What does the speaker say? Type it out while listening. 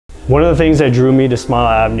One of the things that drew me to Smile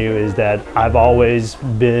Avenue is that I've always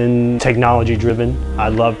been technology driven. I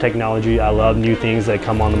love technology. I love new things that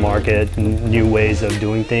come on the market and new ways of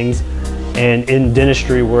doing things. And in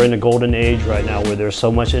dentistry, we're in a golden age right now where there's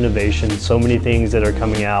so much innovation, so many things that are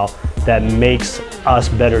coming out that makes us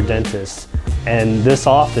better dentists. And this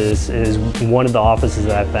office is one of the offices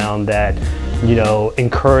that I found that, you know,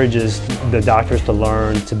 encourages the doctors to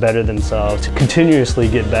learn, to better themselves, to continuously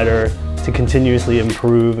get better, to continuously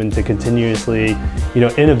improve, and to continuously, you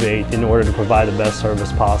know, innovate in order to provide the best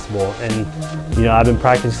service possible. And, you know, I've been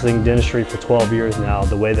practicing dentistry for 12 years now.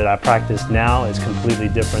 The way that I practice now is completely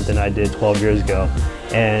different than I did 12 years ago.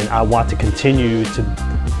 And I want to continue to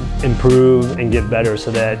improve and get better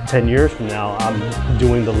so that 10 years from now, I'm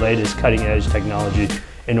doing the latest cutting edge technology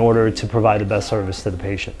in order to provide the best service to the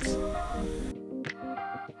patients.